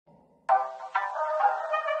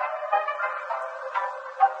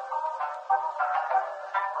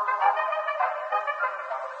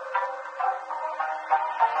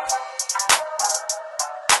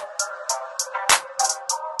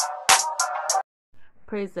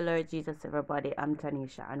Praise the Lord Jesus, everybody. I'm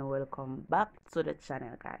Tanisha, and welcome back to the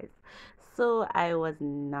channel, guys. So, I was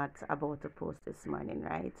not about to post this morning,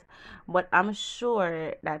 right? But I'm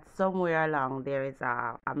sure that somewhere along there is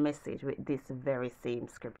a message with this very same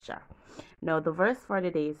scripture. Now, the verse for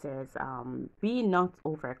the day says, Be not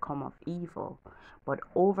overcome of evil, but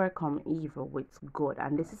overcome evil with good.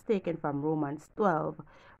 And this is taken from Romans 12,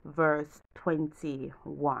 verse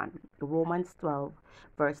 21. Romans 12,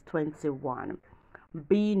 verse 21.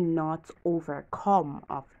 Be not overcome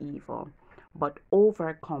of evil, but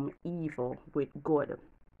overcome evil with good.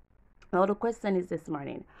 Now, the question is this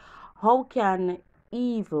morning, how can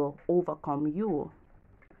evil overcome you?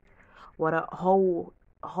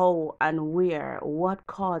 How and where, what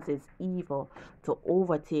causes evil to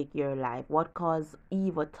overtake your life? What causes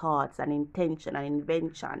evil thoughts and intention and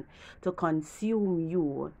invention to consume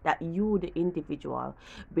you, that you, the individual,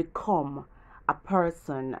 become a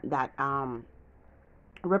person that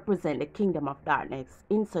represent the kingdom of darkness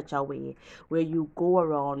in such a way where you go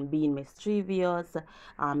around being mischievous,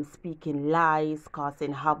 speaking lies,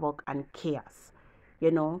 causing havoc and chaos,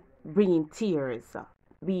 bringing tears,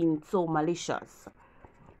 being so malicious.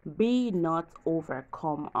 Be not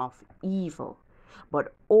overcome of evil,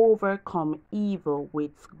 but overcome evil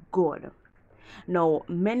with good. Now,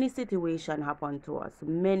 many situations happen to us.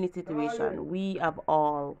 Many situations we have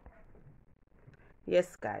all.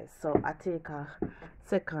 Yes, guys. So I take a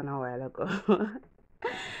second a while ago.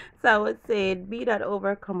 So I would say, be that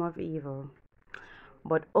overcome of evil,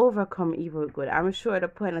 but overcome evil with good. I'm sure the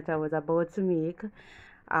point that I was about to make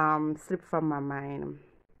slipped from my mind.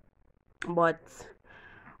 But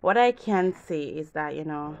what I can say is that,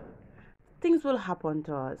 things will happen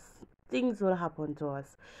to us. Things will happen to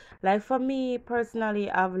us. Like for me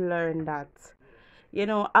personally, I've learned that,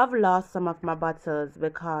 I've lost some of my battles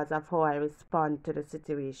because of how I respond to the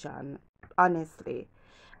situation. Honestly,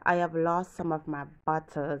 I have lost some of my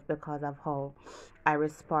battles because of how I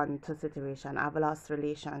respond to situation. I've lost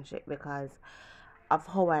relationship because of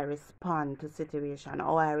how I respond to situation,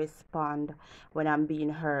 how I respond when I'm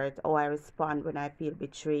being hurt, how I respond when I feel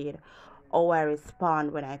betrayed, how I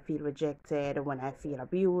respond when I feel rejected, when I feel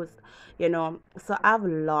abused, So I've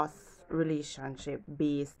lost relationship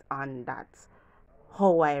based on that,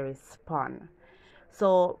 how I respond.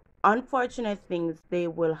 So unfortunate things, they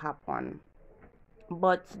will happen,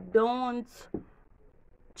 but don't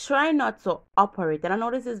try not to operate, and I know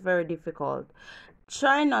this is very difficult.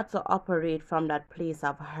 Try not to operate from that place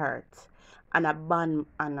of hurt and that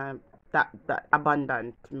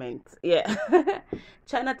abandonment. Yeah.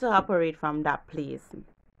 Try not to operate from that place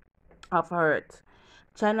of hurt.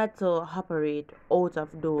 Try not to operate out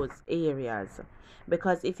of those areas,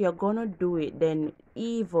 because if you're gonna do it, then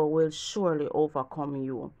evil will surely overcome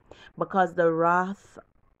you, because the wrath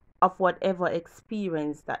of whatever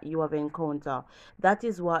experience that you have encountered, that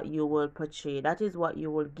is what you will portray, that is what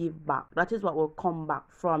you will give back, that is what will come back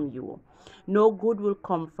from you. No good will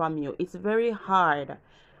come from you. It's very hard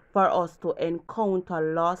for us to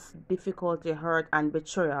encounter loss, difficulty, hurt and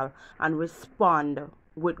betrayal and respond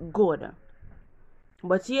with good.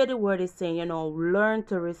 But here the word is saying, learn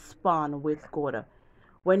to respond with good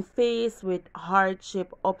when faced with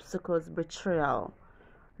hardship, obstacles, betrayal.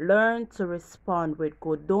 Learn to respond with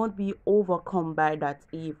good. Don't be overcome by that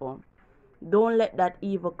evil. Don't let that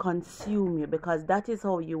evil consume you, because that is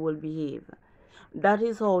how you will behave. That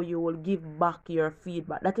is how you will give back your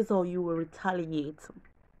feedback. That is how you will retaliate.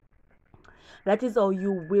 That is how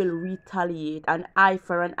you will retaliate. An eye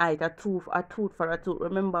for an eye, a tooth for a tooth.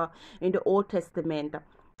 Remember, in the Old Testament,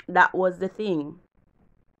 that was the thing.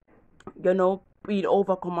 Being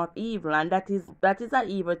overcome of evil, and that is an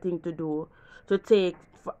evil thing to do, to take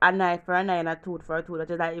an eye for an eye and a tooth for a tooth.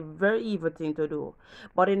 That is a very evil thing to do.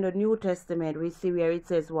 But in the New Testament, we see where it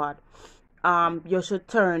says what, you should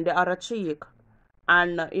turn the other cheek,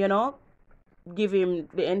 and give him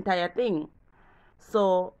the entire thing.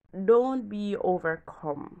 So don't be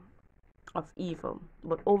overcome of evil,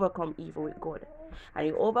 but overcome evil with good. And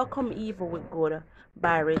you overcome evil with good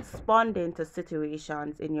by responding to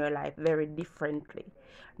situations in your life very differently,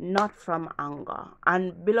 not from anger.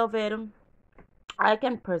 And beloved, I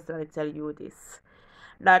can personally tell you this,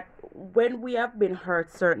 that when we have been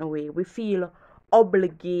hurt certain way, we feel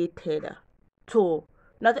obligated to,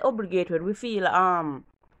 not obligated, we feel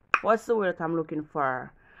what's the word I'm looking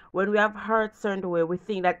for? When we have hurt certain way, we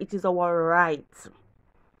think that it is our right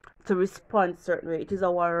to respond certain way. It is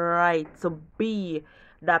our right to be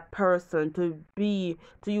that person, to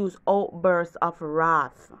use outbursts of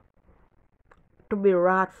wrath, to be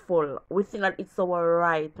wrathful. We think that it's our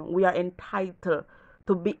right. We are entitled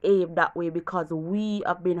to behave that way because we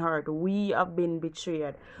have been hurt, we have been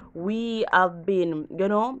betrayed, we have been,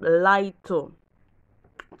 lied to,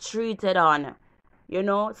 treated on,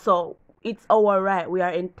 so it's our right. We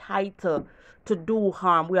are entitled to do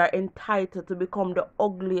harm. We are entitled to become the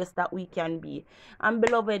ugliest that we can be. And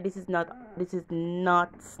beloved, this is not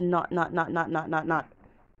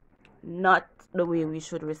the way we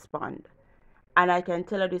should respond. And I can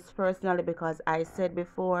tell you this personally because I said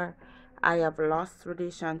before, I have lost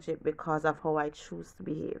relationship because of how I choose to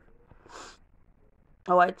behave,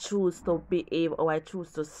 how I choose to behave, how I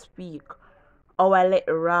choose to speak, how I let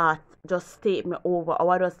wrath just take me over, how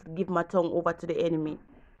I just give my tongue over to the enemy.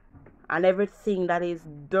 And everything that is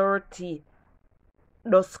dirty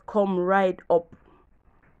just come right up.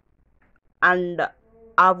 And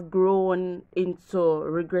I've grown into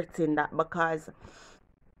regretting that because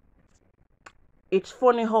it's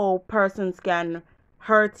funny how persons can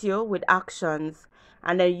hurt you with actions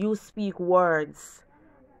and then you speak words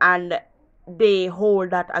and they hold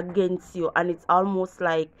that against you, and it's almost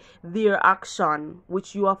like their action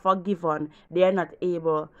which you are forgiven, they are not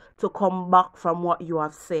able to come back from what you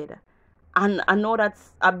have said. And I know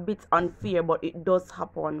that's a bit unfair, but it does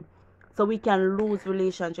happen. So we can lose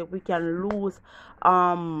relationship, we can lose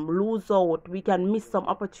out, we can miss some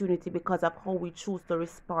opportunity because of how we choose to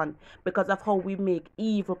respond, because of how we make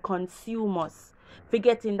evil consume us,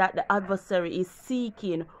 forgetting that the adversary is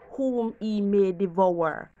seeking whom he may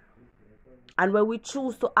devour. And when we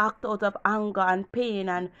choose to act out of anger and pain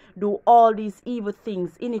and do all these evil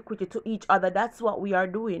things, iniquity to each other, that's what we are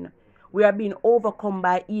doing. We are being overcome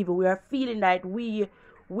by evil. We are feeling that we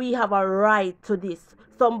have a right to this.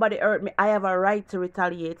 Somebody hurt me, I have a right to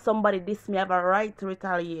retaliate. Somebody dissed me, I have a right to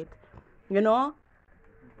retaliate.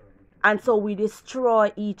 And so we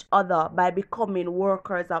destroy each other by becoming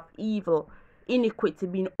workers of evil, iniquity,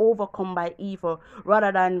 being overcome by evil,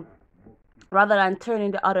 rather than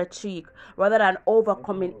turning the other cheek, rather than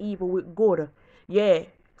overcoming evil with good. Yeah,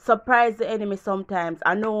 surprise the enemy sometimes.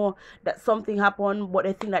 I know that something happened, but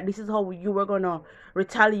they think that this is how you were gonna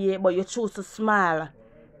retaliate, but you choose to smile.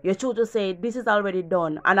 You choose to say, this is already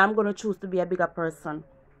done, and I'm gonna choose to be a bigger person.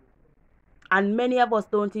 And many of us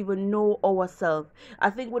don't even know ourselves. I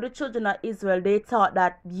think with the children of Israel, they thought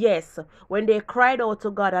that, yes, when they cried out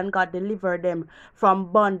to God and God delivered them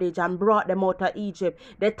from bondage and brought them out of Egypt,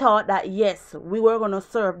 they thought that, yes, we were going to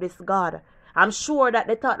serve this God. I'm sure that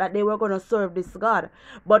they thought that they were going to serve this God.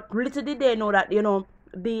 But little did they know that,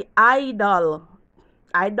 the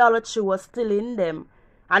idolatry was still in them.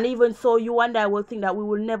 And even so, you and I will think that we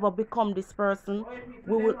will never become this person.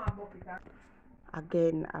 We will...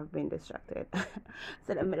 Again, I've been distracted.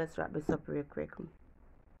 So let me just wrap this up real quick.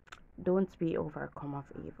 Don't be overcome of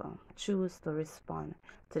evil. Choose to respond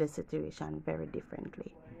to the situation very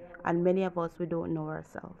differently. And many of us, we don't know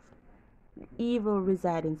ourselves. Evil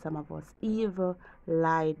resides in some of us. Evil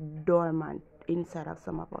lie dormant inside of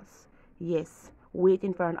some of us. Yes,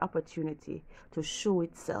 waiting for an opportunity to show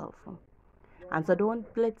itself. And so don't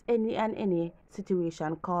let any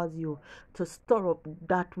situation cause you to stir up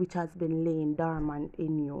that which has been laying dormant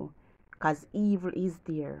in you. Because evil is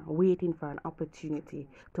there, waiting for an opportunity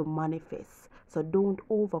to manifest. So don't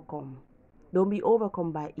overcome. Don't be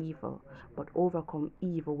overcome by evil, but overcome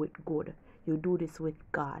evil with good. You do this with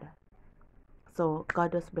God. So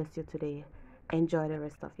God just bless you today. Enjoy the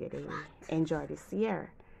rest of your day. Enjoy this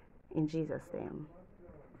year. In Jesus' name.